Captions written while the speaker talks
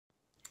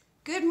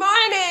Good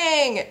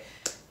morning!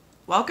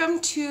 Welcome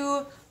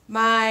to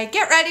my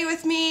Get Ready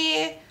With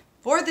Me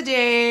for the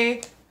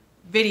Day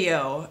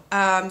video.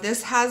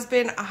 This has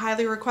been a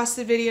highly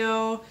requested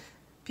video.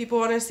 People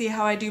want to see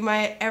how I do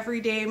my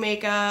everyday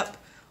makeup,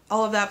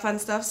 all of that fun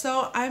stuff,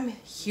 so I'm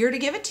here to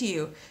give it to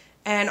you.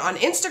 And on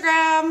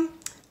Instagram,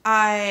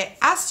 I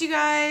asked you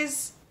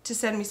guys to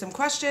send me some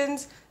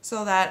questions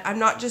so that I'm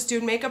not just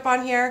doing makeup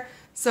on here.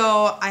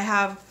 So I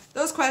have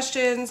those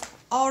questions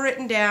all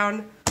written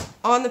down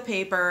on the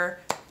paper.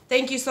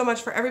 Thank you so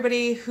much for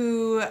everybody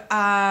who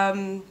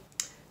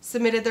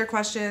submitted their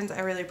questions. I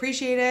really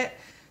appreciate it.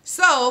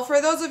 So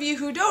for those of you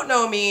who don't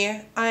know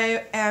me,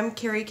 I am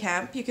Carrie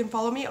Kemp. You can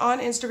follow me on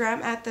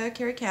Instagram at the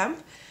Carrie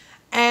Kemp.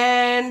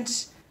 And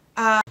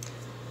the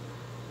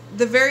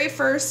very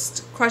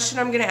first question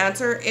I'm going to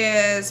answer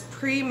is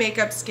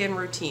pre-makeup skin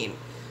routine.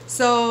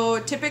 So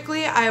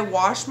typically I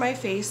wash my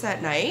face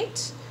at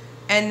night,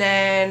 and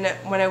then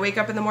when I wake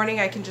up in the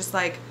morning I can just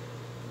like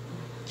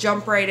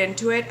jump right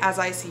into it as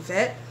I see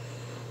fit.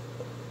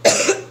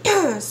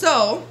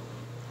 So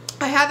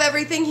I have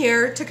everything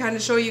here to kind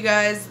of show you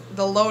guys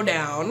the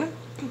lowdown.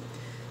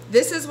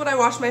 This is what I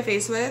wash my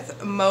face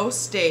with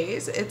most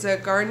days. It's a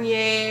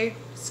Garnier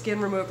skin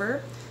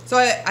remover. So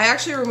I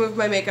actually removed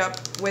my makeup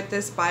with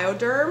this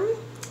Bioderma.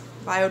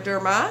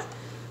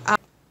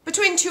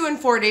 Between 2 and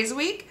 4 days a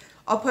week,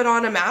 I'll put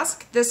on a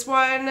mask. This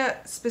one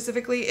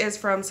specifically is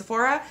from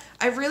Sephora.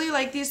 I really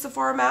like these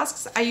Sephora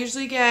masks. I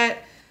usually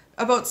get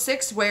about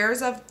 6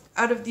 wears out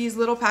of these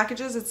little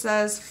packages. It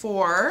says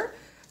 4.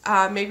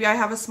 Maybe I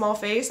have a small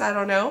face, I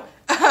don't know.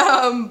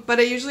 But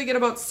I usually get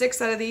about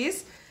 6 out of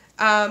these.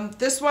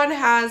 This one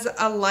has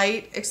a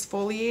light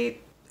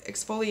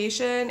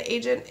exfoliation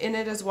agent in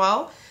it as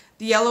well.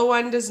 The yellow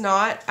one does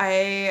not.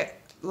 I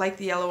like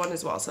the yellow one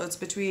as well. So it's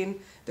between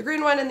the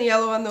green one and the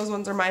yellow one. Those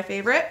ones are my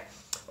favorite.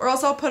 Or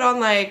else I'll put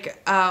on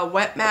like a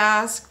wet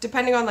mask,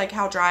 depending on like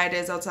how dry it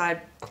is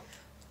outside.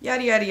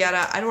 Yada yada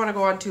yada. I don't want to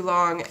go on too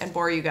long and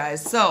bore you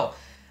guys. So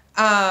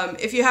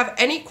if you have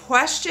any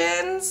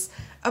questions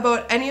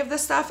about any of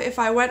this stuff, if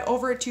I went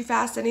over it too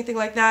fast, anything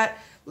like that,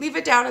 leave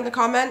it down in the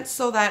comments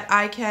so that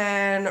I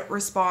can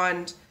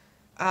respond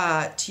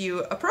to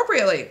you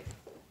appropriately.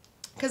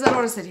 Because I don't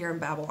want to sit here and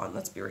babble on,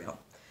 let's be real.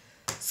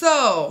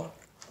 So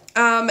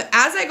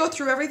as I go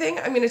through everything,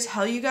 I'm going to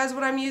tell you guys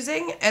what I'm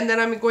using, and then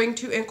I'm going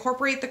to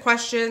incorporate the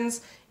questions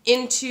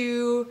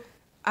into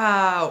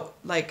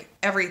like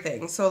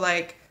everything. So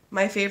like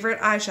my favorite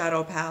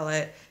eyeshadow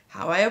palette,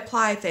 how I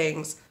apply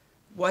things,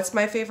 what's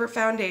my favorite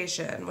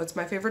foundation, what's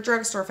my favorite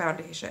drugstore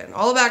foundation,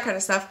 all of that kind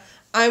of stuff.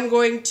 I'm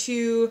going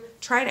to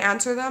try and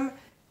answer them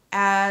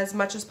as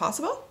much as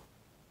possible.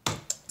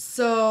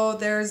 So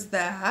there's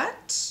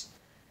that.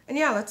 And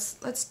yeah,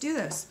 let's do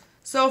this.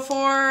 So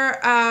for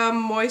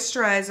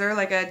moisturizer,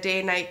 like a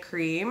day-night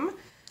cream,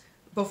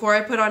 before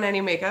I put on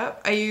any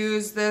makeup, I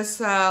use this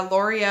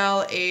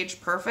L'Oreal Age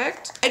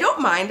Perfect. I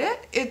don't mind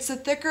it. It's a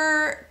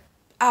thicker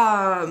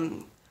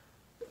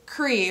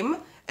cream,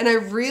 and I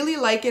really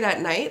like it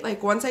at night.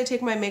 Like once I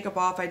take my makeup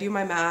off, I do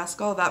my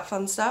mask, all that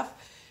fun stuff.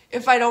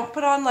 If I don't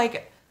put on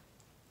like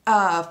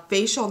a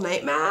facial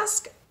night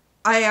mask,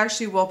 I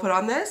actually will put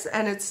on this,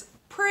 and it's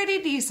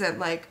pretty decent,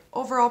 like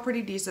overall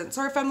pretty decent.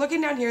 So if I'm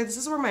looking down here, this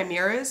is where my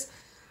mirror is.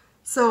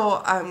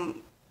 So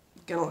I'm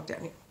gonna look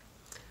down here.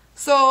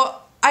 So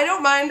I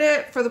don't mind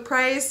it for the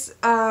price.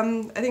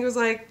 I think it was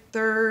like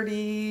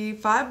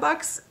 35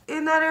 bucks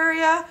in that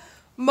area.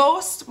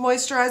 Most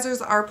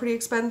moisturizers are pretty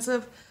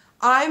expensive.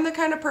 I'm the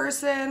kind of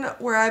person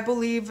where I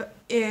believe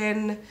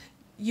in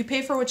you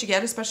pay for what you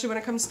get, especially when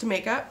it comes to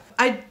makeup.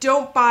 I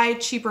don't buy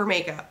cheaper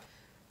makeup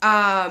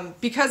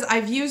because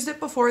I've used it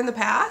before in the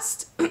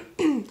past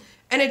and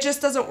it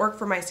just doesn't work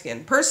for my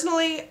skin.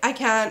 Personally, I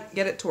can't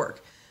get it to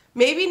work.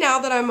 Maybe now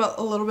that I'm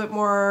a little bit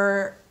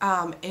more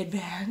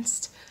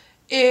advanced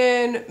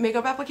in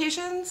makeup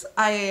applications,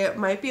 I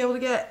might be able to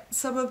get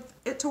some of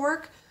it to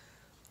work.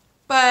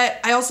 But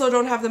I also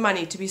don't have the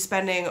money to be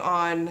spending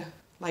on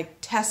like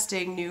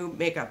testing new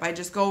makeup. I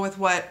just go with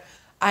what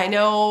I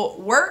know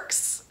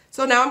works.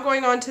 So now I'm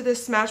going on to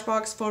this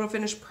Smashbox Photo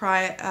Finish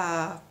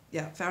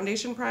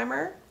foundation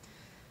primer.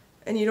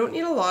 And you don't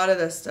need a lot of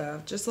this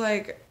stuff. Just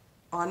like,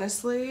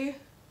 honestly,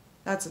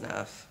 that's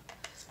enough.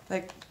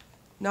 Like,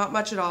 not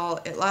much at all.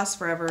 It lasts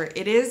forever.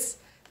 This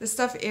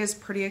stuff is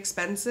pretty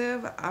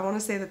expensive. I want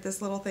to say that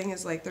this little thing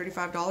is like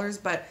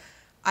 $35, but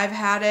I've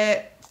had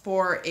it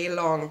for a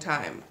long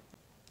time.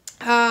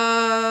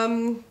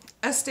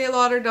 Estee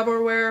Lauder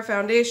Double Wear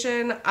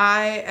Foundation.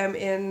 I am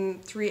in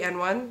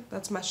 3N1.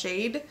 That's my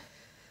shade.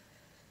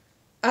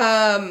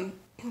 I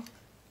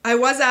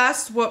was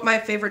asked what my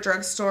favorite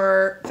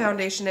drugstore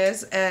foundation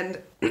is,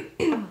 and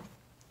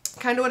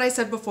kind of what I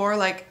said before,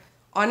 like,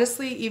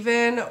 honestly,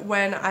 even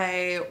when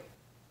I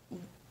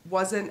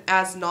wasn't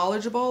as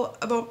knowledgeable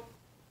about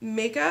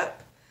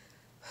makeup,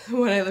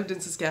 when I lived in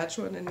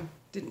Saskatchewan and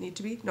didn't need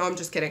to be. No, I'm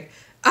just kidding.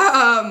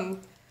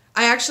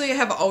 I actually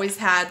have always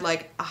had,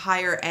 like, a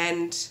higher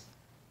end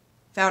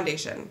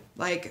foundation.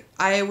 Like,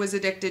 I was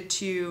addicted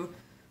to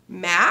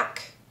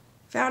MAC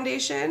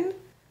foundation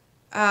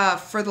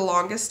for the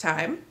longest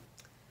time.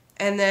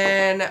 And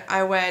then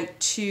I went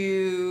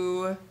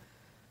to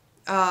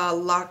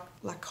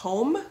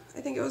Lacombe,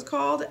 I think it was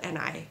called, and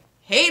I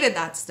hated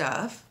that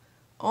stuff.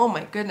 Oh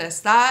my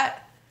goodness,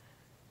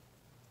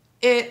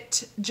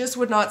 it just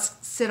would not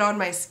sit on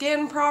my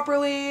skin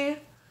properly.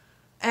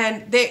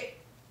 And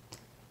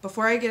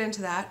before I get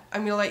into that,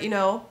 I'm going to let you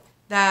know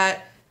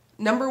that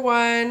number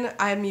one,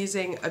 I'm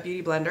using a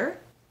beauty blender.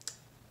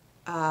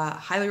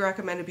 Highly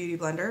recommend a beauty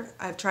blender.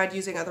 I've tried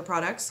using other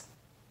products.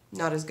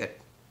 Not as good.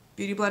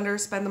 Beauty blender,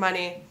 spend the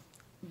money.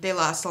 They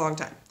last a long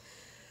time.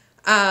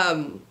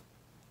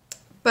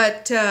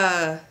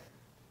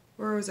 Where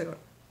was I going?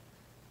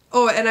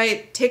 Oh, and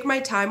I take my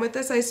time with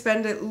this. I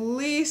spend at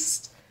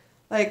least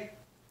like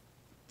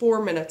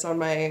 4 minutes on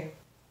my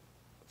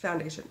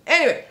foundation.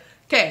 Anyway,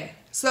 okay.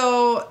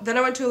 So then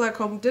I went to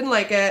Lacombe, didn't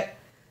like it.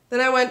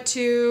 Then I went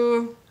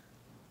to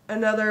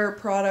another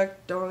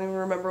product, don't even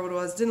remember what it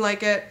was, didn't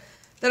like it.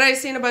 Then I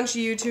seen a bunch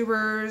of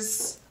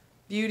YouTubers,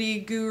 beauty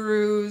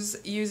gurus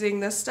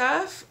using this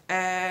stuff,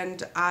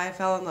 and I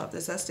fell in love.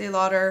 This Estee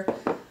Lauder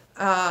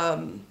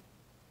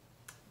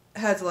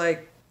has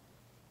like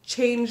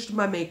changed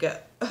my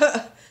makeup.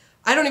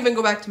 I don't even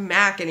go back to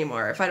MAC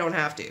anymore if I don't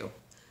have to.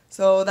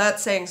 So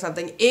that's saying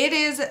something. It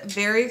is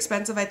very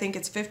expensive. I think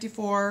it's $54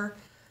 or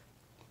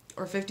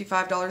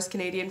 $55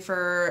 Canadian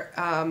for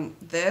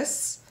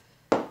this,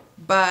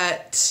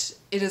 but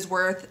it is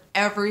worth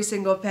every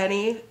single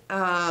penny.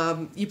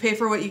 You pay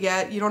for what you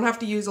get. You don't have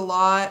to use a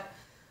lot,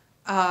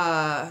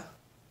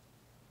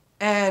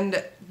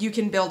 and you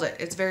can build it.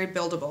 It's very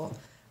buildable.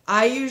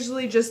 I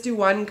usually just do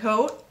one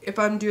coat. If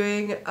I'm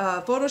doing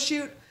a photo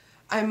shoot,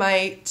 I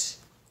might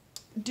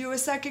do a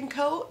second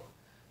coat,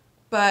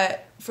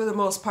 but for the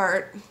most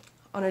part,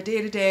 on a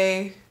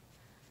day-to-day,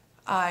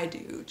 I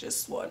do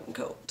just one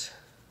coat.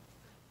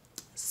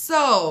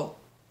 So,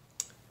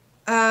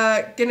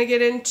 gonna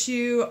get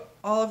into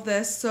all of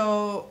this.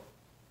 So,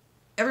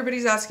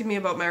 everybody's asking me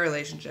about my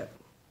relationship.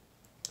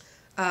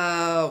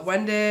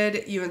 When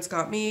did you and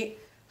Scott meet?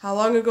 How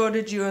long ago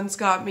did you and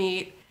Scott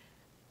meet?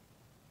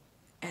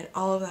 And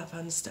all of that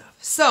fun stuff.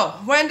 So,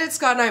 when did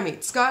Scott and I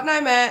meet? Scott and I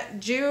met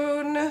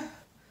June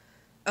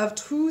of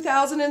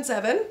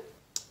 2007.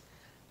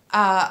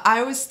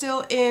 I was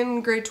still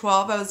in grade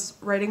 12. I was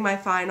writing my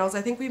finals.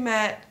 I think we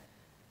met,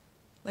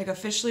 like,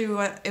 officially,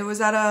 it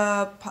was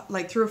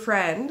at through a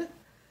friend.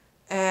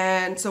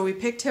 And so I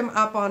picked him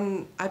up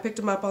on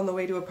the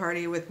way to a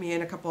party with me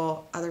and a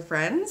couple other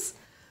friends.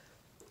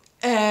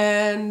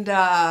 And,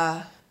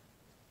 yeah,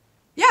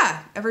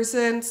 ever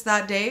since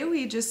that day,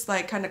 we just,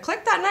 like, kind of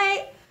clicked that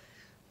night.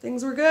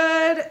 Things were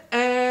good.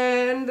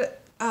 And,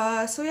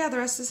 so yeah, the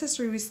rest is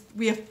history.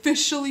 We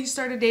officially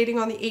started dating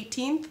on the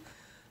 18th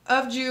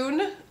of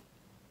June.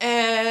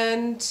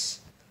 And, so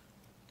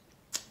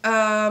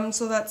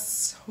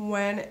that's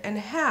when and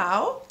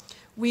how.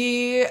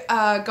 We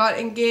got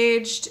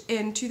engaged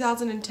in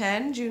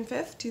 2010, June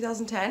 5th,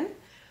 2010.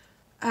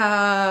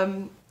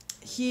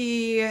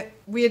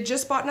 We had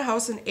just bought a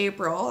house in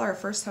April, our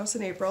first house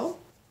in April,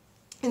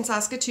 in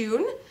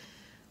Saskatoon.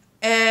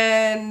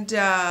 And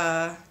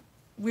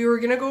we were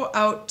going to go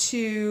out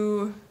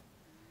to,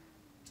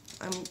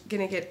 I'm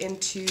going to get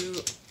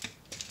into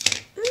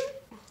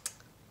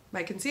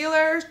my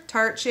concealer,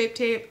 Tarte Shape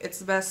Tape. It's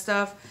the best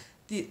stuff.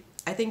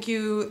 I think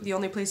the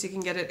only place you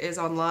can get it is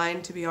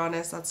online, to be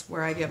honest. That's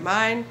where I get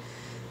mine.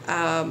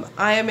 I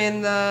am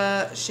in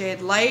the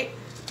shade Light.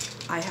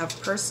 I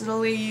have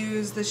personally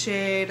used the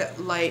shade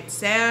Light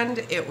Sand.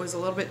 It was a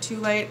little bit too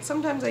light.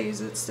 Sometimes I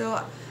use it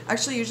still.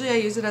 Actually, usually I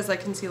use it as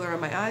like concealer on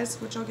my eyes,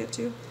 which I'll get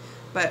to.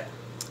 But,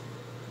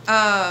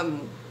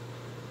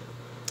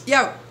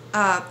 yeah,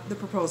 the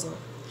proposal.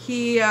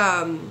 He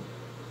was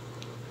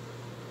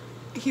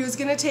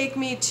going to take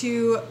me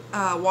to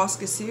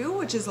Waskesiu,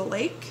 which is a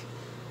lake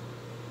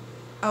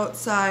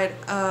outside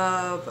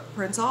of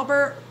Prince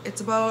Albert.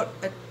 It's about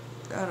a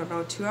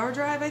 2-hour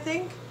drive, I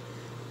think.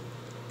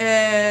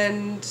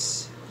 And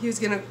he was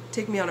gonna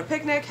take me on a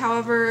picnic.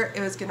 However,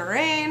 it was gonna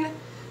rain.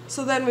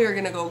 So then we were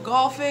gonna go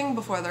golfing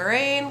before the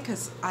rain,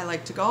 because I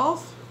like to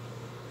golf.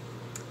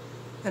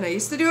 And I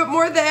used to do it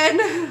more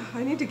then.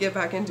 I need to get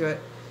back into it.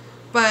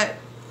 But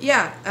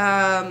yeah,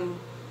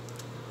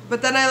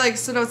 but then I like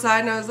stood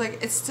outside and I was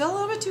like, it's still a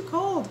little bit too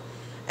cold.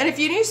 And if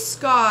you knew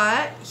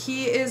Scott,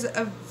 he is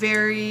a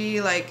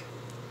very, like,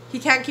 he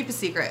can't keep a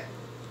secret.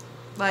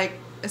 Like,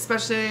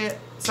 especially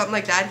something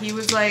like that. He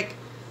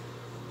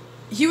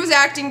was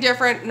acting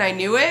different and I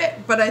knew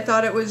it, but I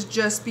thought it was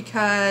just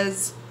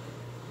because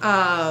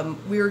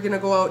we were going to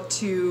go out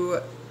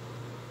to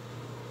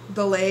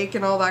the lake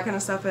and all that kind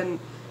of stuff and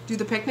do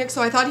the picnic.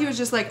 So I thought he was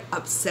just, like,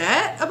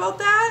 upset about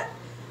that.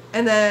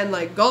 And then,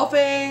 like,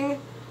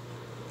 golfing,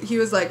 he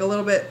was, like, a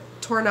little bit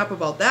torn up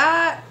about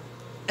that.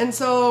 And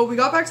so we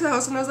got back to the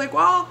house and I was like,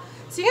 well,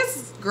 seeing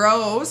it's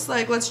gross,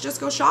 like, let's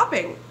just go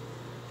shopping.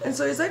 And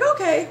so he's like,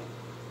 okay.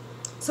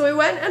 So we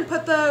went and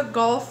put the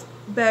golf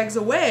bags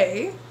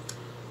away.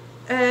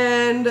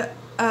 And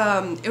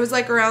it was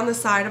like around the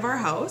side of our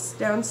house.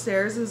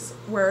 Downstairs is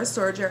where a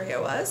storage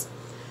area was.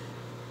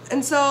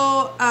 And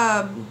so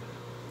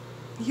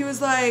he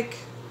was like,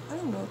 I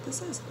don't know what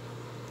this is.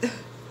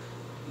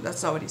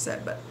 That's not what he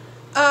said, but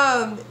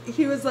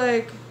he was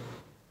like,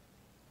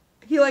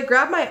 he like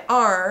grabbed my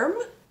arm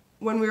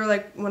when we were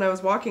like, when I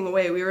was walking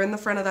away. We were in the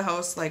front of the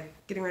house, like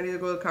getting ready to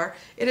go to the car.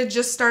 It had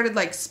just started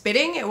like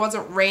spitting. It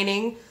wasn't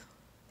raining.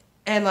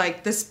 And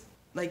like this,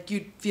 like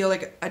you'd feel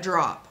like a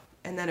drop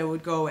and then it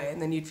would go away. And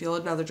then you'd feel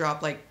another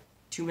drop like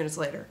 2 minutes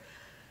later.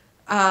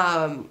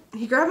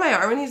 He grabbed my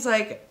arm and he's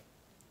like,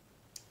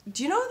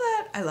 do you know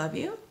that I love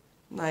you?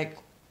 I'm like,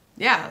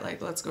 yeah,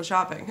 like let's go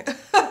shopping.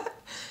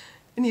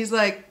 And he's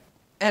like,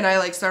 and I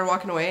like started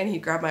walking away and he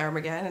grabbed my arm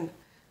again and,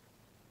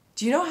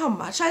 do you know how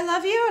much I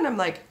love you? And I'm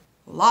like,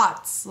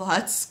 lots,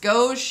 let's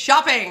go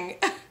shopping.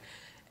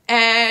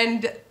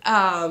 And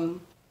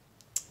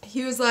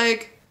he was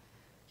like,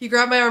 he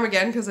grabbed my arm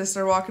again because I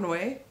started walking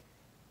away.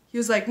 He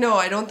was like, no,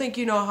 I don't think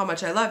you know how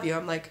much I love you.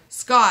 I'm like,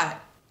 Scott,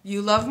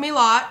 you love me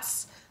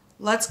lots.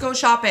 Let's go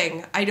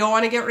shopping. I don't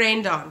want to get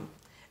rained on.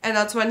 And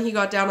that's when he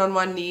got down on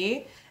one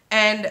knee.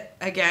 And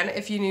again,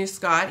 if you knew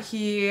Scott,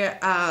 he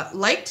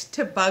liked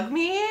to bug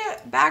me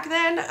back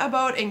then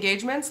about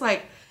engagements.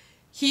 Like,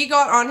 he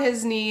got on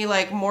his knee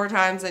like more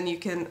times than you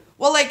can.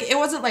 Well, like it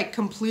wasn't like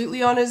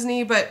completely on his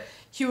knee, but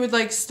he would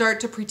like start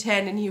to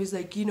pretend, and he was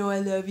like, you know, I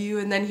love you,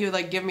 and then he would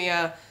like give me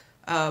a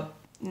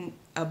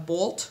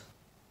bolt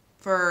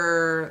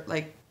for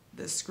like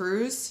the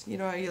screws. You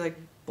know how you like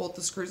bolt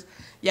the screws?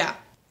 Yeah,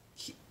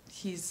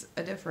 he's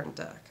a different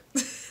duck,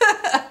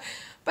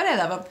 but I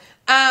love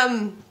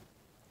him.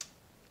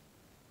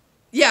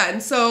 Yeah,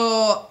 and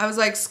so I was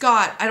like,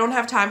 Scott, I don't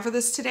have time for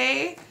this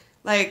today.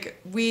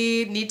 Like,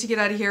 we need to get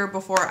out of here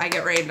before I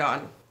get rained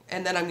on.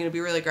 And then I'm going to be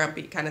really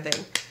grumpy kind of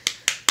thing.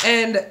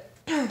 And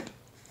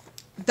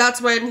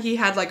that's when he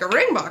had, like, a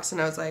ring box.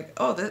 And I was like,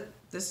 oh,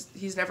 this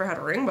he's never had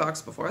a ring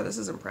box before. This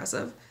is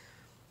impressive.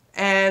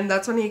 And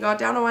that's when he got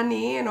down on one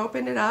knee and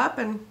opened it up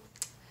and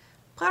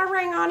put a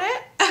ring on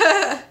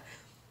it.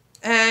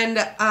 And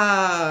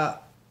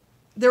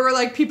there were,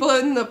 like, people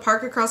in the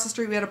park across the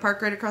street. We had a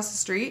park right across the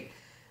street.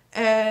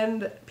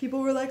 And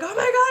people were like, oh my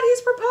God, he's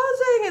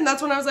proposing. And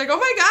that's when I was like, oh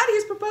my God,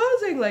 he's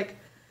proposing. Like,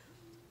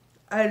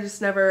 I just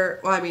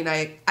never, well, I mean,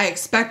 I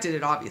expected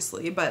it,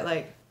 obviously. But,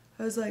 like,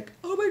 I was like,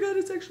 oh my God,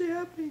 it's actually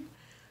happening.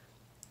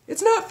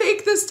 It's not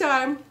fake this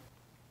time.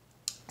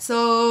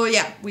 So,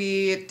 yeah,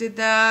 we did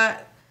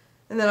that.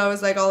 And then I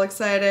was, like, all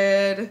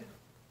excited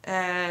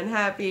and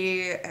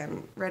happy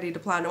and ready to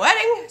plan a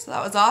wedding. So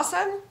that was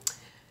awesome.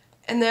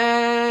 And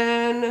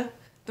then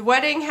the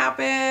wedding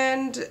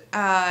happened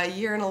a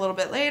year and a little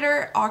bit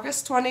later,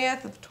 August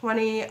 20th of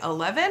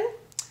 2011.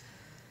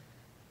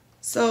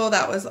 So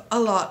that was a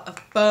lot of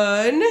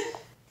fun.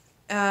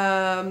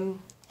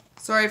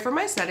 Sorry for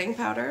my setting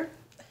powder,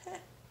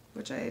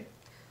 which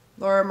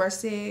Laura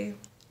Mercier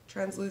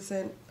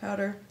translucent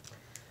powder.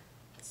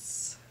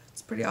 It's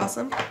pretty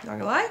awesome, not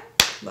gonna lie.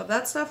 Love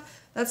that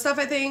stuff. That stuff,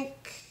 I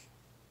think,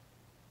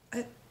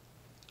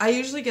 I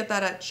usually get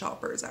that at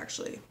Shoppers,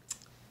 actually.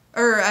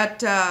 Or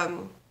at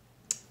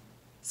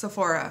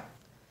Sephora.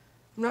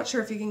 I'm not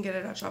sure if you can get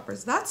it at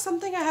Shoppers. That's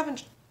something I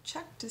haven't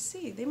checked to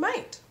see. They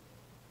might.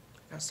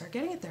 Gotta start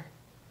getting it there.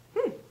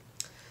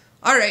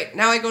 All right,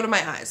 now I go to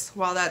my eyes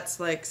while that's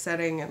like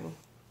setting.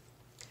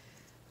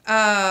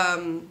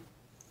 And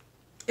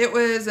it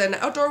was an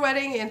outdoor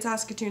wedding in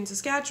Saskatoon,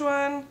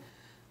 Saskatchewan.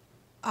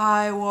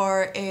 I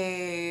wore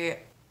a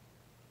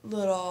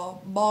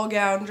little ball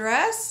gown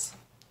dress.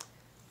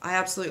 I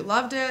absolutely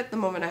loved it. The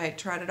moment I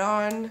tried it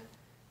on,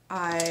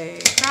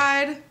 I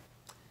cried.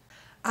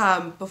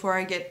 Before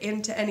I get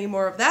into any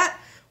more of that,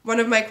 one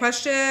of my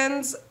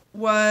questions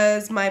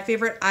was my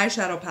favorite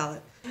eyeshadow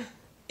palette.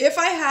 If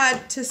I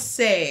had to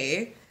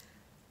say,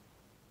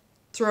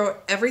 throw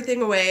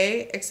everything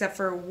away except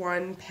for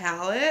one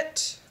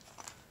palette,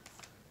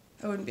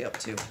 I wouldn't be able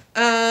to.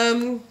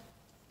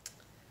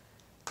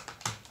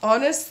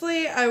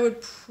 Honestly, I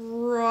would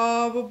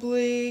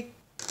probably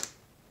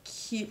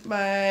keep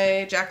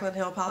my Jaclyn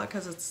Hill palette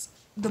because it's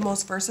the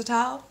most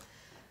versatile.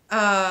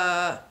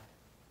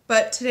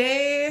 But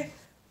today,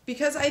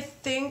 because I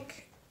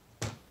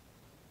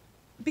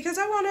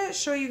want to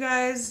show you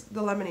guys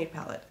the Lemonade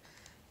palette.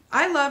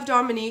 I love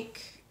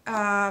Dominique.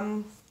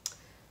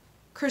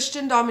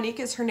 Christian Dominique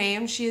is her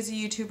name. She is a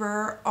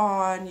YouTuber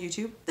on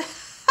YouTube.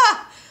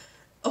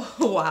 Oh,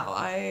 wow.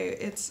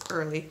 It's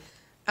early.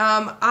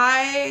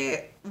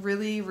 I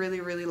really,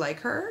 really, really like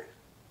her.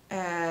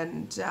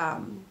 And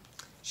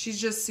she's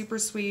just super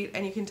sweet.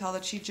 And you can tell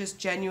that she just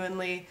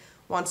genuinely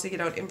wants to get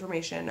out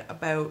information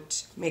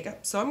about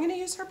makeup. So I'm going to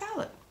use her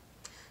palette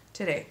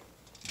today.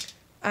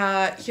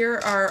 Here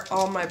are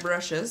all my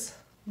brushes.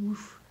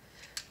 Oof.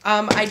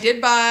 I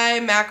did buy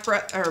Mac,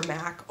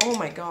 oh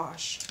my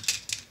gosh.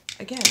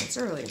 Again, it's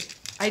early.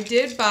 I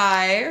did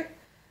buy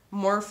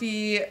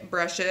Morphe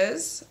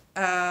brushes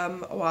a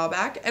while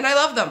back, and I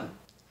love them.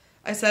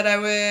 I said I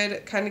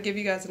would kind of give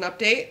you guys an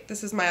update.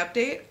 This is my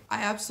update.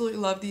 I absolutely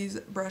love these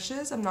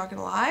brushes, I'm not going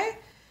to lie.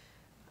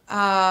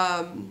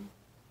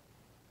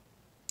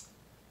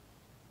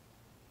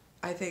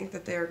 I think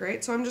that they are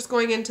great. So I'm just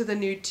going into the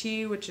nude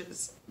tea, which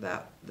is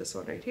this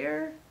one right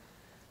here.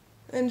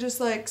 And just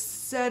like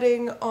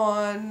setting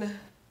on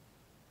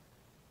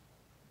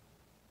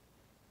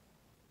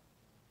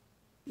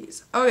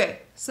these.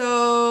 Okay,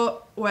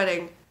 so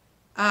wedding.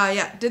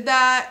 Yeah, did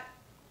that.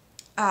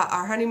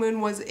 Our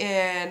honeymoon was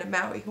in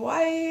Maui,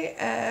 Hawaii,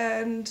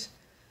 and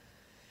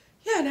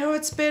yeah, now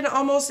it's been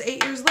almost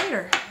 8 years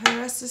later. The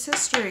rest is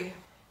history.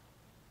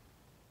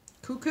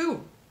 Cuckoo.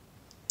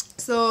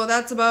 So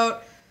that's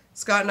about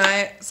Scott and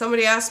I.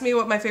 Somebody asked me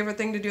what my favorite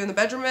thing to do in the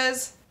bedroom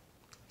is.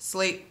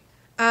 Sleep.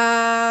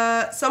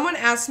 Someone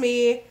asked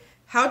me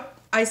how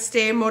I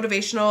stay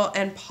motivational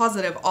and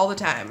positive all the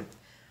time.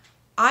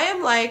 I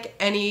am like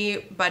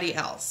anybody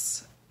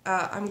else.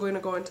 I'm going to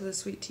go into the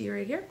sweet tea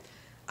right here.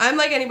 I'm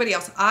like anybody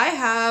else. I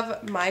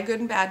have my good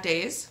and bad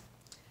days.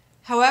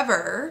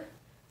 However,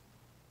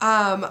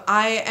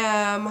 I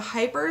am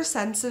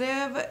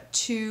hypersensitive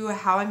to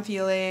how I'm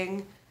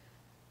feeling.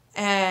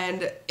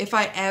 And if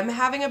I am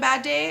having a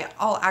bad day,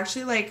 I'll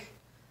actually like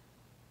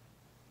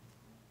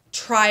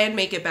try and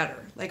make it better.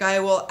 Like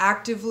I will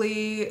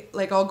actively,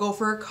 like I'll go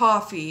for a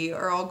coffee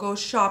or I'll go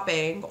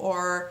shopping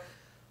or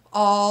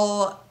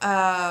I'll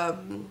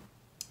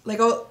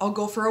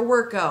go for a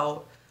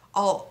workout.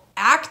 I'll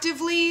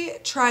actively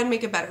try and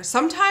make it better.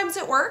 Sometimes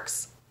it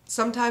works,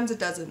 sometimes it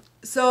doesn't.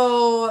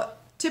 So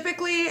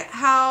typically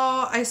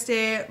how I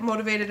stay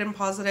motivated and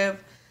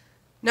positive,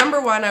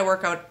 number one, I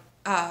work out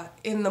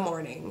in the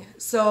morning.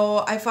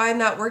 So I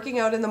find that working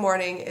out in the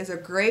morning is a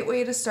great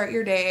way to start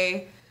your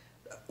day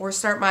or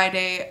start my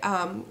day.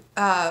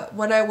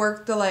 When I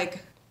worked the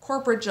like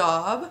corporate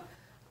job,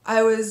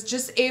 I was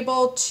just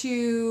able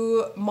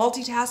to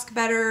multitask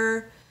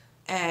better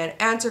and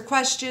answer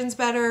questions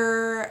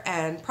better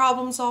and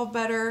problem solve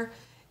better.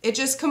 It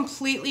just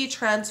completely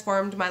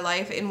transformed my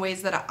life in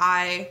ways that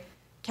I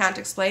can't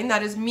explain.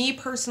 That is me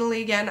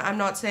personally. Again, I'm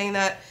not saying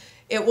that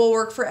it will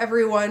work for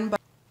everyone, but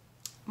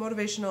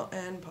motivational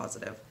and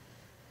positive.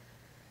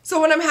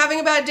 So when I'm having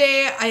a bad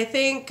day, I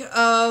think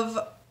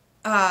of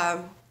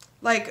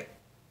like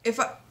if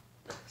I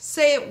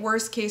say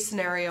worst case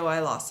scenario, I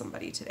lost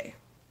somebody today.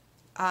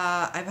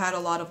 I've had a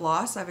lot of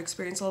loss. I've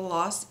experienced a lot of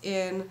loss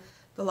in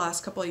the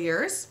last couple of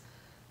years.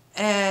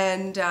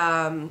 And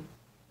I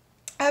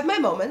have my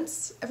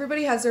moments.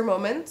 Everybody has their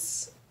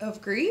moments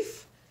of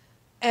grief.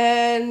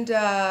 And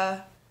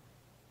I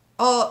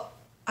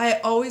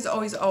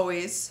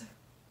always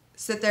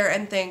sit there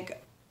and think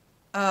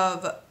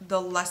of the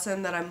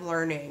lesson that I'm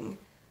learning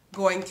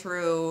going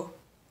through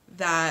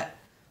that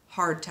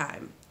hard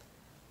time.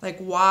 Like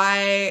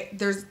why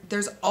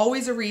there's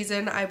always a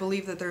reason. I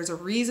believe that there's a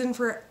reason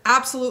for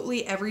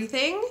absolutely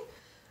everything.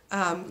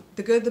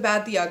 The good, the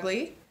bad, the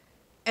ugly.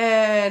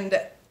 And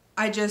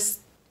I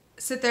just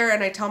sit there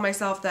and I tell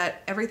myself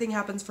that everything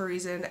happens for a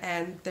reason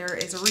and there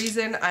is a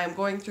reason I am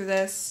going through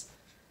this.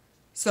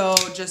 So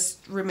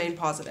just remain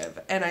positive.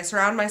 And I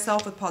surround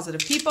myself with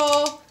positive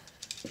people.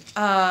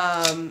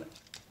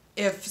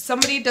 If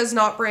somebody does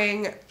not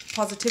bring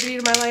positivity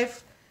to my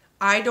life,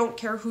 I don't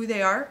care who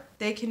they are.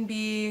 They can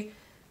be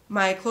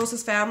my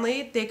closest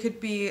family. They could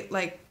be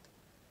like,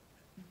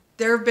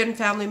 there have been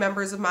family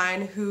members of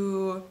mine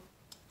who,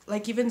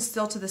 like even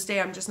still to this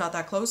day, I'm just not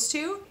that close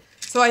to.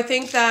 So I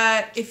think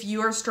that if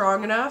you are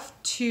strong enough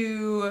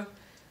to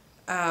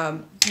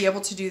be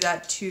able to do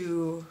that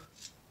to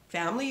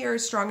family, you're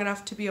strong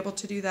enough to be able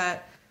to do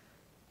that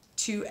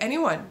to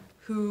anyone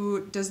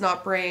who does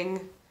not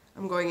bring,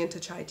 I'm going into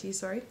chai tea,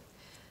 sorry,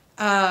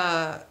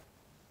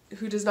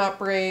 who does not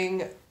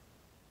bring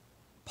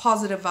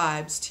positive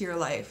vibes to your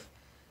life.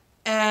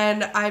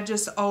 And I've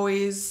just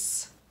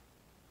always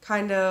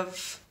kind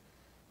of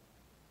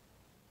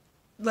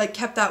like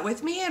kept that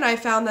with me, and I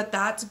found that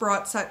that's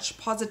brought such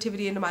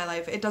positivity into my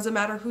life. It doesn't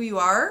matter who you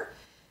are.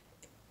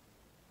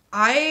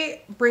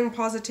 I bring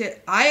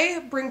positivity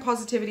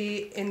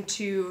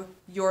into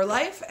your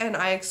life, and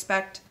I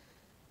expect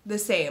the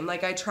same.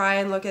 Like I try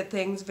and look at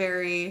things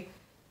very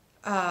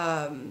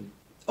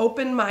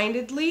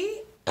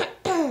open-mindedly.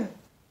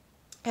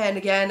 And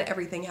again,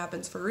 everything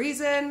happens for a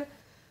reason.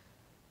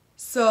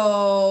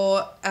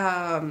 So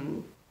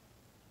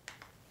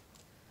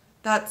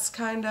that's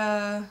kind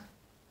of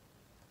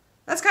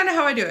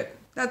how I do it.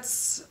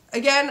 That's,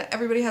 again,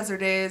 everybody has their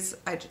days.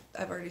 I've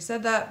already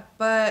said that,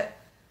 but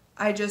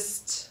I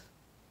just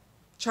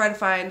try to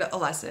find a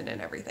lesson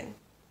in everything.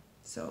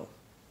 So,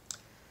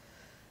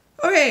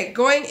 okay,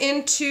 going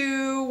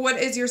into what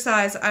is your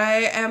size.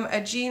 I am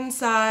a jean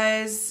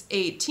size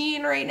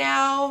 18 right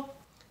now,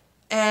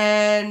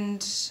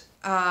 and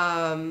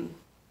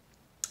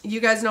you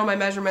guys know my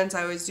measurements.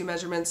 I always do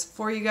measurements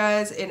for you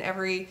guys in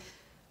every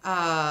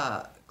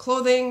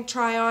clothing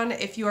try on.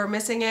 If you are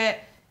missing it,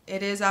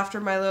 it is after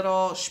my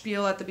little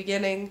spiel at the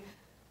beginning.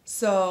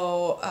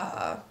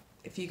 So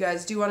if you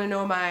guys do want to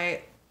know my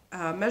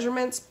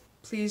measurements,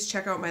 please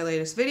check out my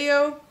latest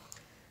video.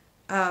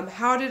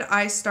 How did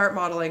I start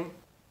modeling?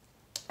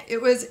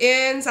 It was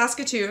in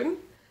Saskatoon,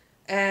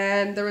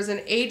 and there was an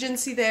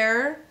agency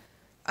there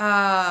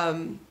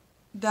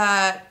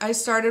that I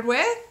started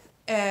with,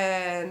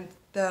 and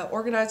the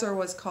organizer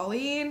was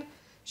Colleen.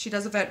 She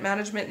does event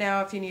management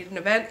now. If you need an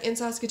event in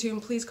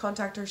Saskatoon, please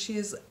contact her. She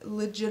is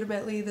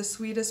legitimately the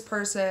sweetest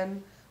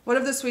person, one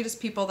of the sweetest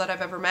people that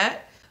I've ever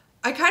met.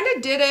 I kind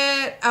of did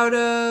it out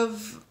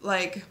of,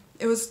 like,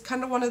 it was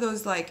kind of one of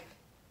those, like,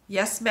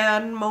 yes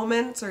man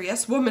moments or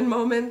yes woman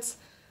moments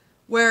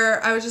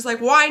where I was just like,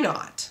 why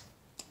not?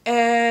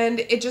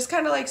 And it just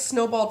kind of, like,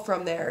 snowballed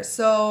from there.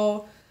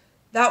 So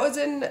that was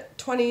in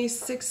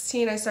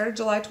 2016. I started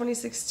July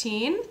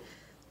 2016.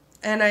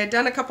 And I had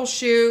done a couple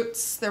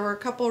shoots. There were a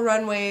couple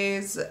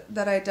runways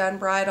that I'd done,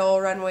 bridal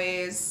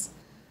runways.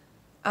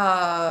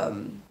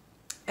 And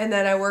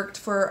then I worked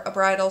for a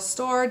bridal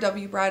store,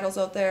 W Bridals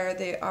out there.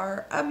 They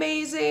are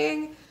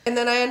amazing. And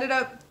then I ended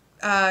up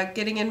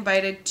getting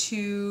invited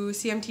to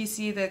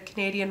CMTC, the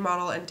Canadian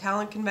Model and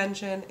Talent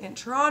Convention in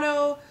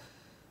Toronto.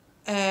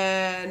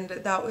 And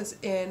that was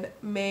in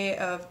May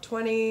of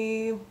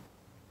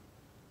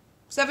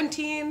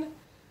 2017.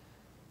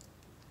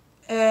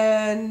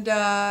 And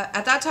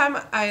at that time,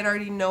 I had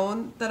already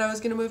known that I was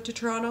going to move to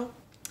Toronto.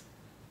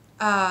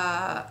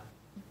 But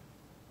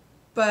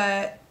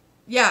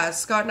yeah,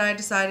 Scott and I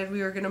decided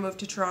we were going to move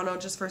to Toronto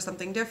just for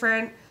something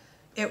different.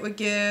 It would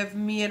give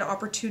me an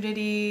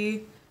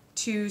opportunity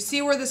to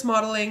see where this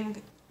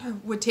modeling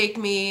would take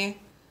me,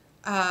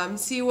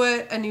 see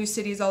what a new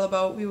city is all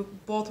about. We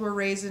both were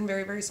raised in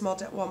very, very small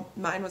town. Well,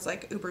 mine was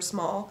like uber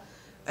small,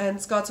 and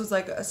Scott's was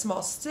like a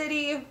small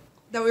city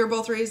that we were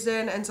both raised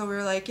in. And so we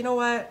were like, you know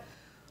what?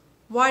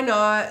 Why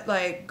not,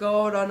 like,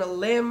 go out on a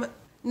limb?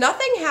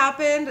 Nothing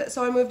happened.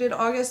 So I moved in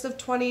August of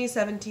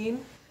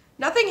 2017.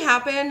 Nothing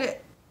happened,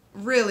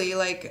 really.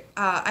 Like,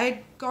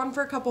 I'd gone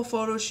for a couple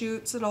photo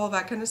shoots and all of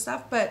that kind of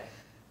stuff. But,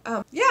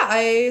 yeah,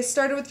 I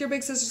started with Your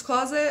Big Sister's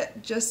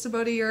Closet just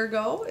about a year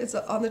ago. It's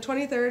on the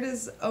 23rd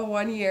is a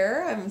 1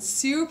 year. I'm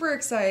super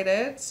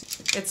excited.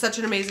 It's such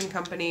an amazing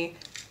company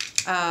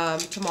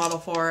to model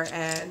for.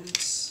 And,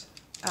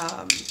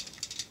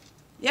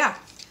 yeah.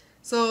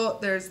 So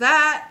there's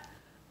that.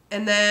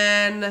 And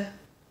then,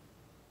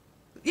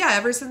 yeah,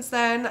 ever since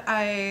then,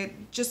 I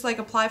just, like,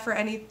 apply for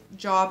any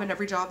job and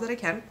every job that I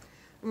can.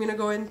 I'm going to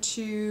go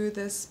into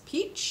this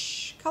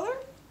peach color.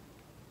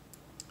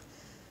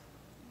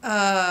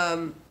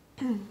 But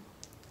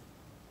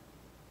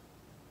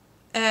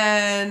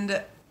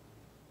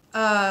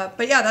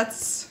yeah,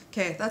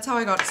 that's how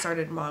I got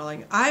started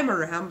modeling. I'm a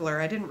rambler.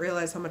 I didn't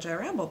realize how much I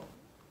rambled.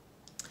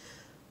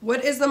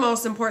 What is the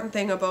most important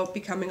thing about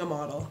becoming a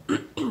model?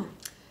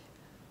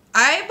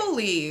 I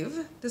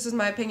believe, this is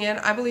my opinion,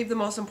 I believe the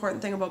most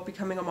important thing about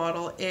becoming a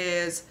model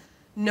is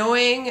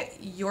knowing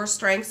your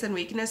strengths and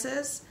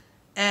weaknesses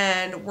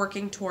and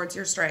working towards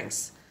your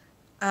strengths.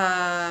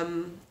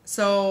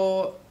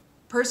 So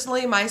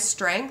personally, my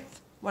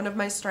strength, one of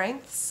my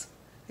strengths,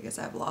 I guess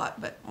I have a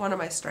lot, but one of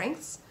my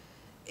strengths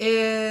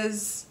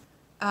is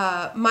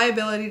my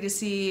ability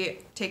to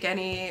take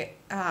any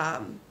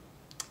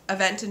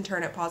event and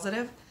turn it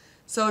positive.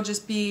 So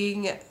just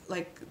being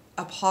like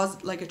a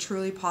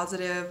truly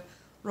positive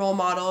role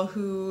model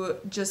who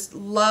just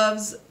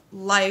loves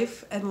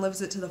life and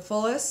lives it to the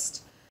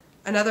fullest.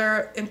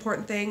 Another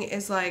important thing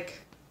is,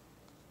 like,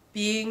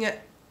 being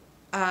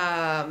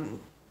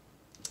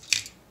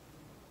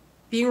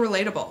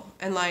relatable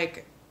and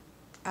like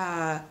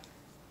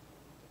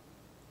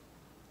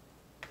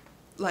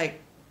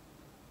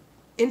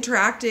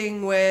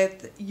interacting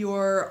with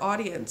your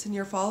audience and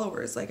your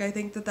followers. Like, I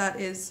think that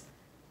is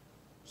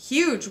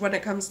huge when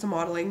it comes to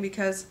modeling,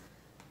 because,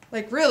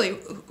 like, really,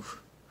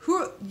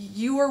 who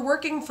you are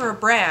working for a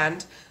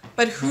brand,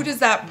 but who does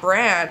that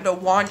brand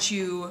want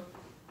you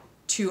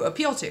to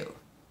appeal to?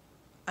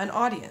 An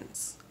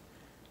audience.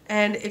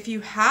 And if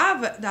you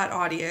have that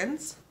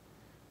audience,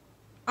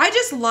 I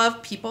just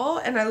love people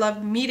and I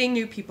love meeting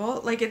new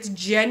people. Like, it's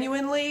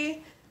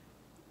genuinely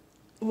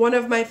one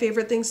of my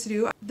favorite things to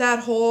do. That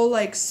whole,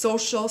 like,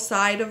 social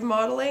side of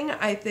modeling,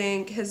 I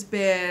think, has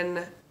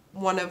been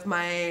one of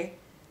my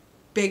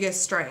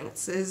biggest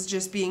strengths, is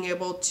just being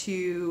able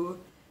to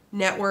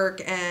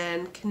network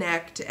and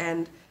connect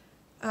and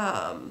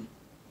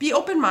be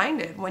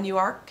open-minded when you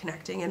are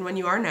connecting and when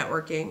you are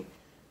networking,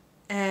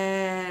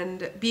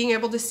 and being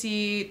able to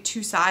see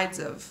two sides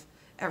of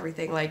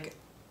everything. Like,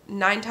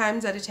 9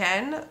 times out of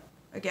 10,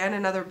 again,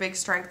 another big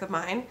strength of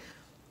mine,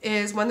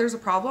 is when there's a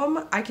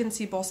problem, I can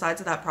see both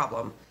sides of that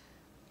problem.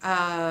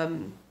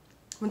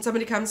 When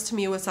somebody comes to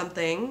me with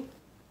something,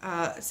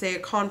 say a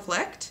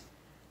conflict,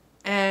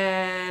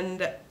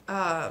 and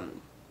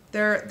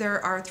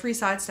there are 3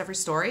 sides to every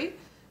story.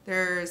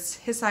 There's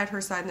his side,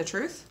 her side, and the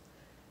truth.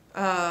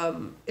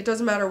 It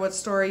doesn't matter what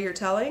story you're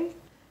telling.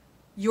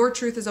 Your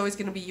truth is always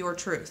going to be your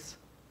truth.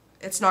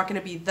 It's not going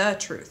to be the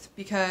truth,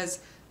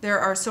 because there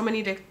are so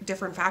many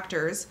different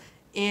factors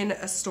in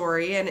a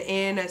story and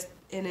in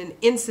an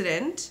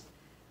incident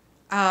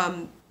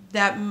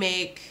that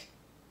make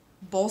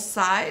both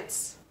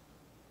sides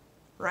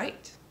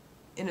right,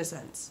 in a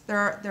sense. There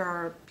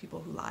are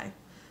people who lie.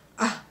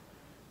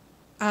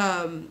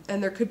 And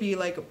there could be,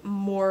 like,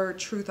 more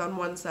truth on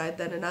one side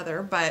than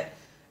another, but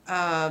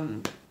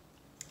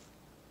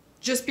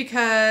Just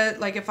because,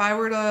 like, if I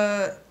were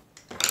to,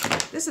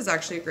 this is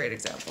actually a great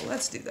example.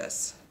 Let's do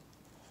this.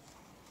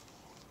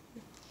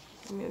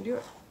 I'm gonna do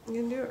it. I'm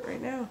gonna do it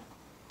right now.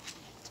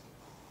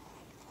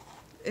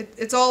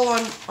 It's all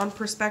on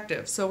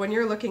perspective. So when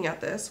you're looking at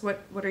this,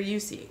 what are you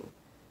seeing?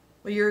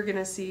 Well, you're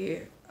gonna see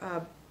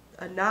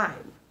a 9.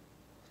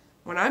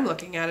 When I'm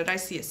looking at it, I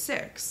see a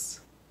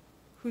 6.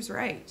 Who's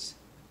right?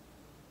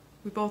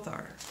 We both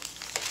are.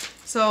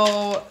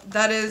 So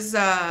that is,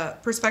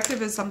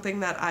 perspective is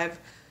something that I've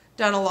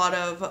done a lot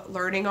of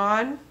learning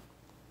on,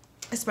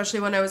 especially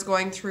when I was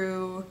going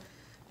through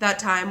that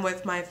time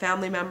with my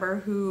family member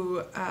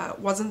who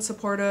wasn't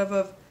supportive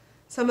of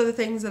some of the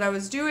things that I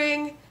was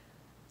doing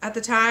at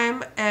the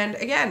time. And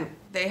again,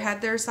 they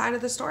had their side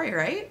of the story,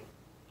 right?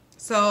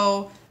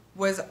 So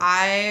was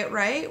I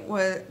right?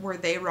 Were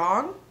they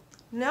wrong?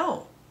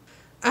 No.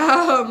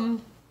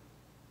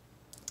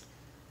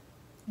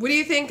 What do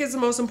you think is the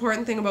most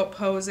important thing about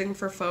posing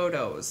for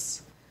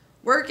photos?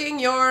 Working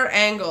your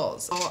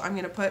angles. So I'm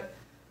going to put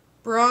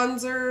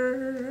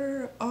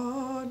bronzer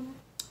on.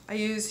 I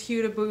use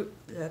Hula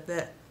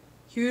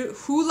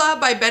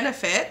by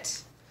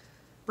Benefit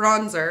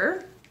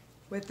bronzer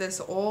with this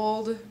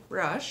old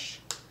brush.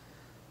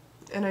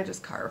 And I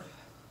just carve.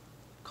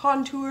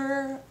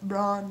 Contour,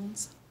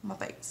 bronze, my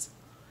face.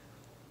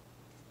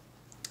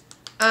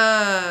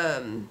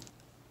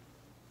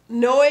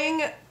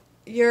 Knowing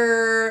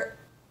your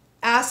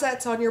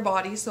assets on your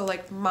body, so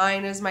like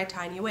mine is my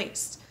tiny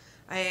waist.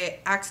 I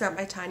accent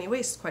my tiny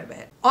waist quite a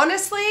bit.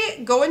 Honestly,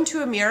 go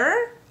into a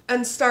mirror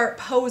and start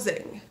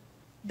posing.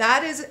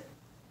 That is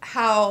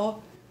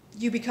how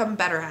you become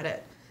better at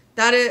it.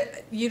 That is,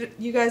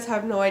 you guys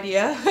have no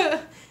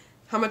idea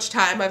how much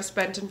time I've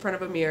spent in front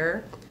of a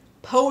mirror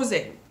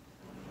posing.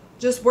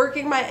 Just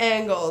working my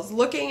angles,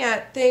 looking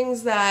at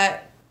things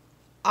that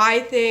I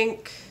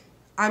think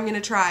I'm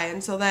gonna try,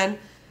 and so then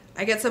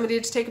I get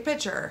somebody to take a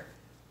picture.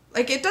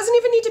 Like, it doesn't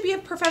even need to be a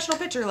professional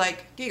picture.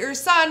 Like, get your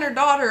son or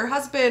daughter,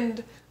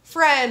 husband,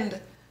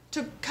 friend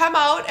to come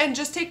out and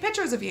just take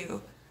pictures of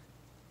you.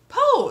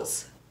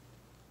 Pose.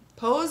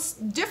 Pose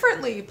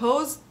differently.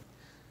 Pose,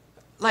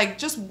 like,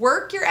 just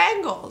work your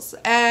angles.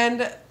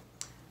 And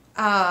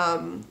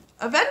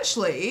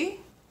eventually,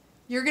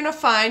 you're going to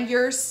find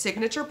your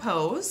signature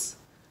pose.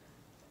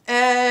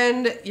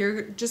 And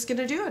you're just going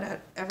to do it at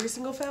every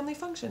single family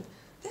function.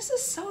 This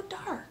is so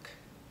dark.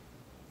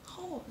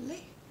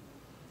 Holy.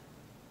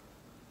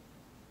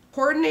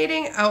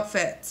 Coordinating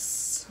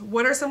outfits.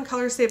 What are some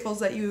color staples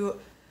that you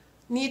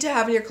need to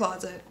have in your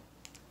closet?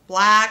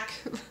 Black.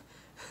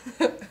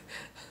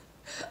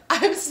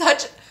 I'm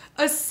such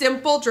a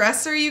simple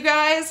dresser, you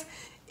guys.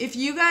 If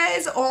you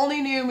guys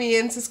only knew me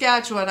in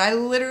Saskatchewan, I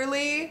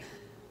literally,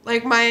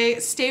 like, my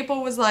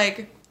staple was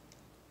like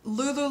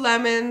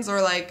Lululemons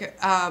or like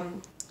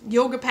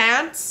yoga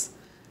pants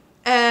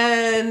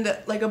and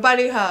like a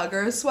bunny hug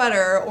or a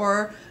sweater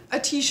or a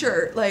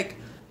t-shirt. Like,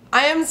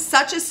 I am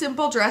such a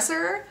simple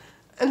dresser.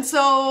 And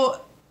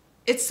so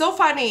it's so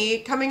funny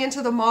coming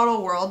into the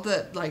model world,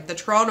 the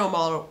Toronto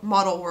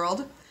model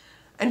world,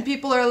 and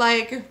people are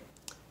like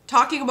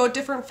talking about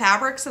different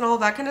fabrics and all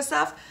that kind of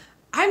stuff.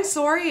 I'm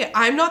sorry,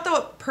 I'm not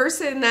the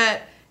person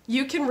that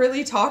you can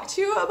really talk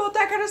to about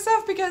that kind of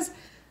stuff because,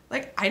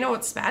 like, I know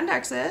what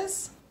spandex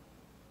is.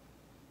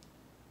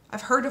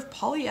 I've heard of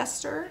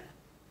polyester.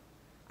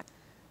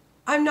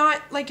 I'm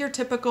not like your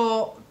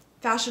typical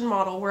fashion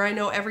model where I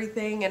know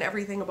everything and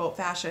everything about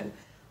fashion.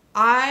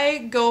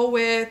 I go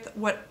with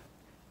what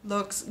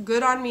looks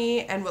good on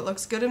me and what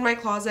looks good in my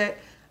closet.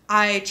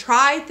 I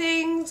try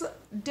things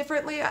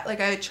differently. Like,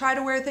 I try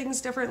to wear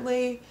things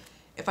differently.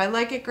 If I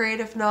like it,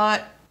 great. If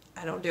not,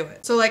 I don't do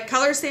it. So, like,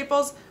 color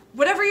staples,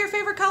 whatever your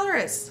favorite color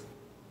is.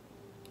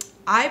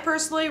 I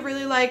personally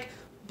really like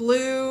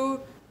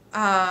blue,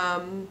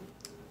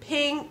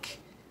 pink,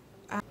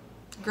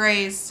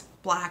 grays,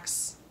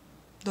 blacks.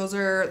 Those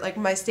are like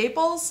my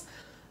staples.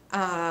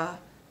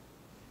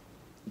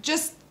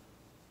 Just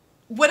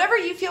whatever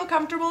you feel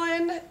comfortable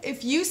in.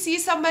 If you see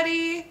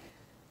somebody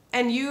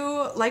and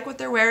you like what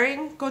they're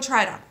wearing, go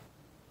try it on.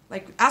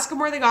 Like, ask them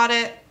where they got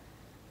it.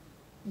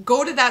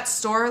 Go to that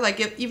store.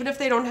 Like, even if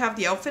they don't have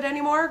the outfit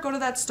anymore, go to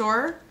that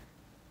store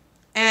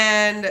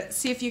and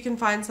see if you can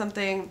find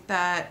something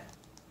that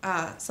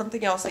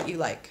something else that you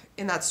like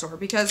in that store.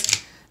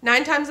 Because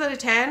 9 times out of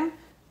 10,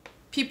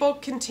 people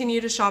continue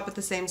to shop at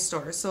the same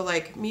store. So,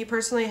 like, me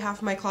personally,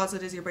 half my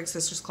closet is your big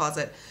sister's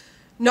closet.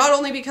 Not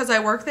only because I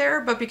work there,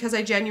 but because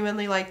I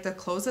genuinely like the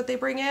clothes that they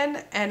bring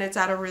in, and it's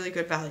at a really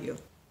good value.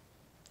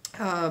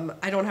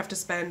 I don't have to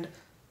spend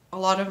a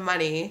lot of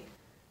money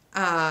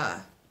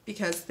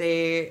because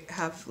they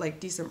have,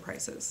 like, decent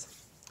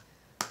prices.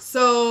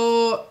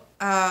 So,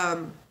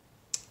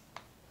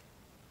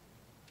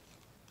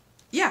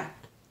 yeah,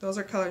 those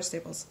are color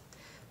staples.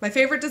 My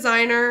favorite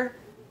designer,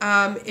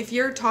 if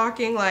you're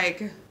talking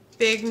like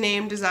big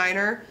name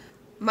designer,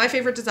 my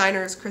favorite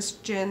designer is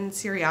Christian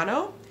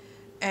Siriano.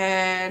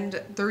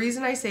 And the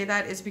reason I say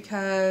that is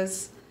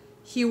because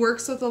he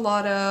works with a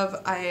lot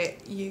of, I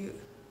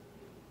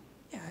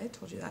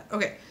told you that.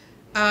 Okay.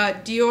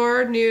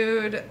 Dior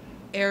Nude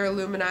Air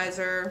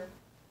Luminizer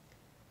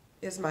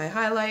is my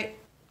highlight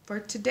for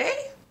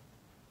today.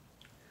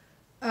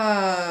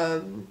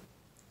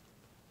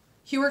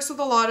 He works with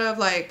a lot of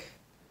like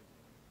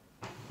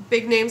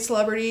big name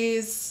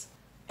celebrities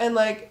and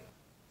like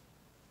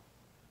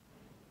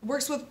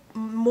works with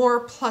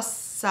more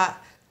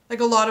like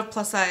a lot of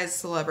plus size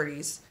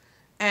celebrities.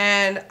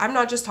 And I'm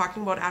not just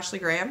talking about Ashley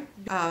Graham.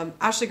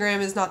 Ashley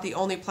Graham is not the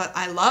only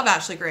I love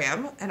Ashley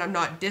Graham, and I'm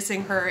not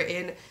dissing her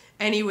in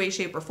any way,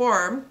 shape, or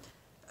form.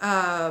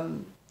 I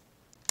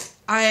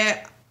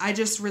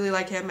just really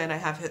like him, and I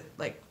have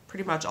like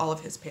pretty much all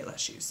of his Payless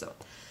shoes. So,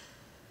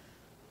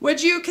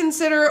 would you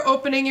consider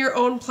opening your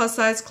own plus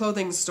size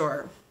clothing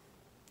store?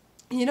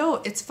 You know,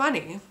 it's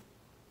funny.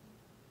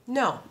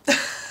 No.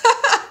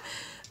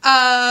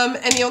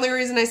 And the only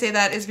reason I say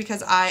that is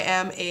because I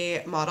am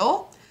a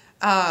model.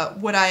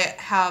 Would I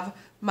have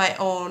my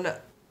own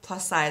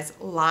plus size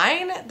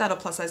line that a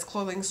plus size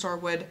clothing store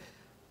would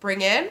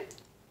bring in?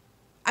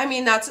 I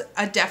mean, that's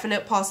a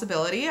definite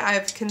possibility.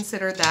 I've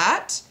considered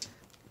that.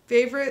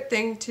 Favorite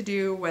thing to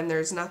do when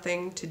there's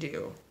nothing to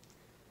do?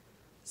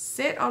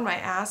 Sit on my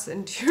ass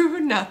and do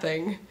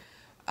nothing.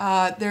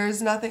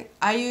 There's nothing.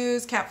 I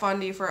use Kat Von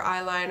D for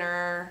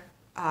eyeliner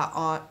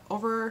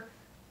over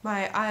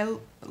my eye,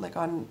 like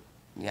on,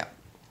 yeah,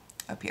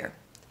 up here.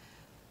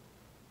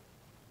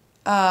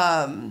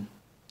 And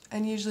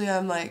usually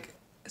I'm like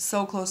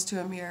so close to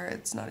him here,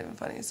 it's not even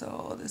funny.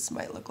 So this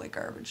might look like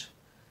garbage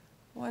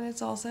when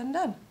it's all said and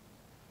done.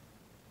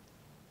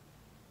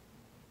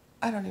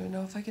 I don't even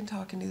know if I can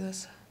talk and do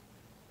this.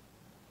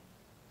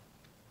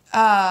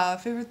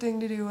 Favorite thing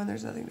to do when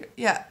there's nothing to do?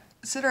 Yeah,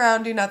 sit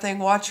around, do nothing,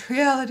 watch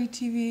reality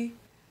TV.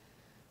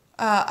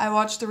 I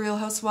watch The Real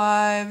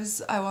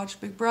Housewives. I watch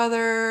Big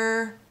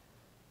Brother.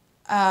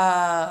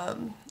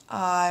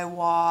 I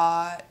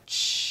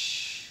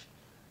watch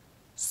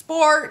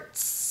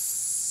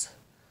sports,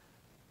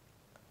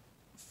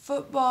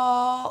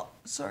 football.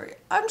 Sorry,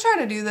 I'm trying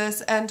to do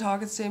this and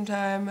talk at the same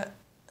time.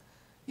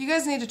 You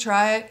guys need to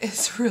try it.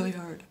 It's really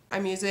hard.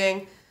 I'm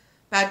using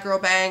Bad Girl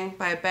Bang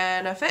by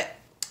Benefit.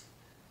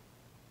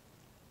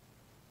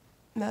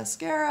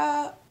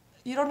 Mascara.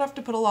 You don't have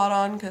to put a lot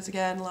on because,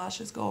 again,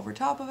 lashes go over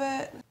top of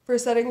it. For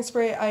setting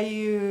spray, I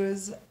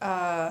use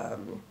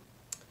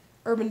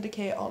Urban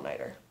Decay All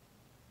Nighter.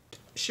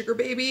 Sugar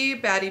Baby,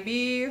 Baddie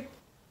B.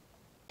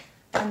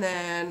 And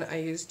then I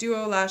use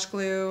Duo Lash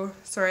Glue.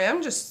 Sorry,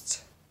 I'm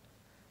just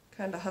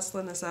kind of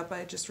hustling this up.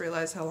 I just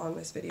realized how long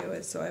this video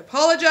is, so I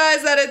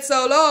apologize that it's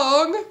so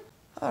long.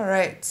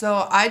 Alright,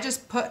 so I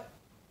just put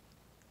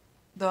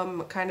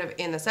them kind of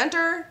in the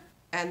center,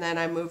 and then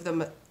I move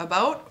them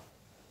about.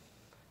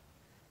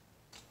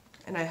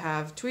 And I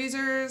have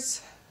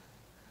tweezers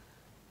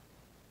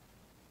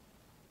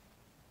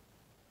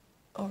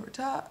over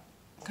top,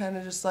 kind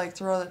of just like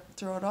throw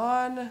it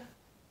on.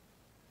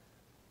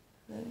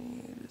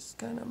 Then you just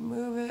kind of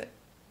move it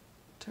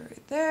to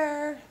right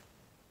there.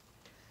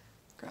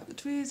 Grab the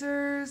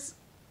tweezers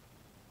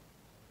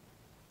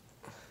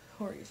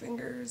or your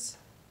fingers.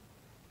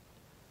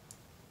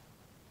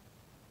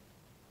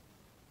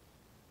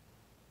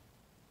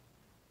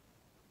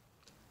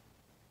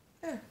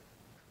 There.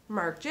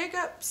 Marc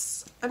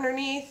Jacobs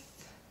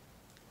underneath.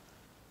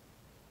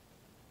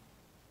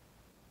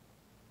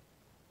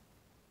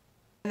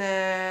 And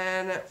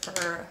then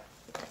for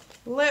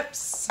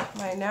lips,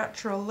 my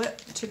natural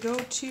lip to go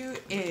to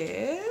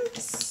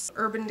is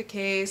Urban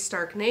Decay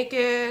Stark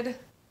Naked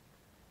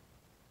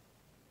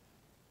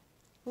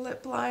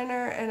lip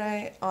liner, and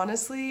I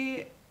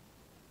honestly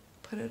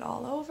put it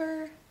all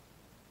over.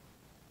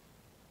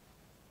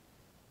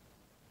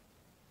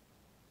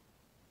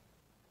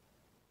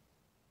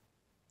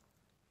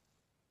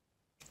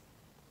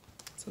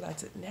 So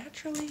that's it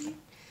naturally.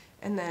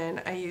 And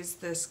then I use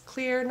this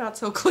clear, not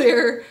so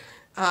clear,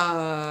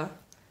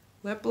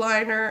 lip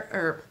liner,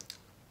 or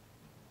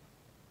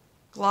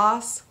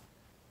gloss.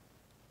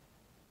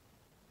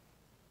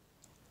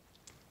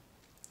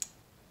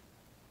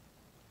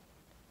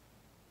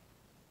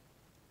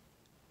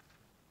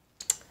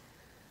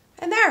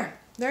 And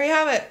there you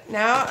have it.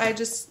 Now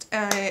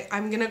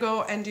I'm gonna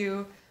go and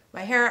do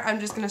my hair. I'm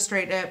just gonna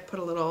straighten it, put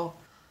a little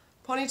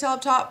ponytail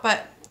up top,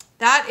 but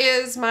that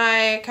is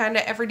my kind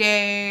of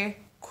everyday,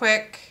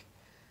 quick,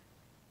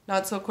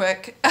 not so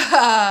quick,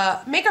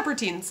 makeup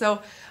routine.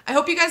 So I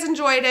hope you guys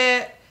enjoyed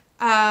it.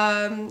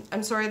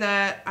 I'm sorry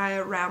that I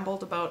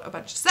rambled about a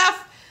bunch of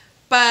stuff,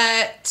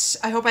 but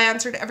I hope I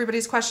answered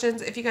everybody's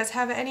questions. If you guys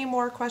have any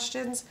more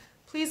questions,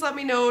 please let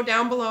me know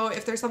down below.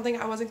 If there's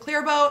something I wasn't clear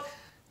about,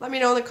 let me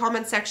know in the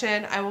comment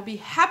section. I will be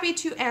happy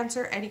to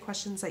answer any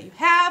questions that you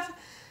have.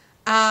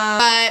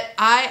 But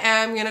I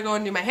am gonna go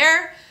and do my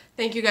hair.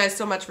 Thank you guys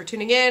so much for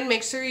tuning in.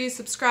 Make sure you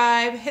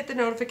subscribe, hit the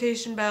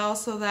notification bell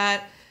so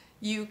that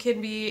you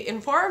can be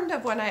informed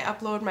of when I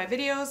upload my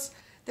videos.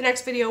 The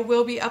next video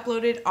will be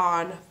uploaded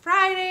on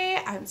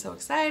Friday. I'm so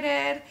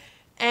excited.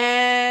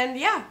 And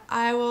yeah,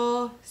 I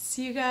will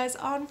see you guys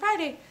on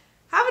Friday.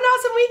 Have an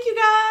awesome week, you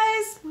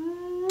guys.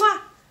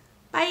 Mwah.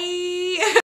 Bye.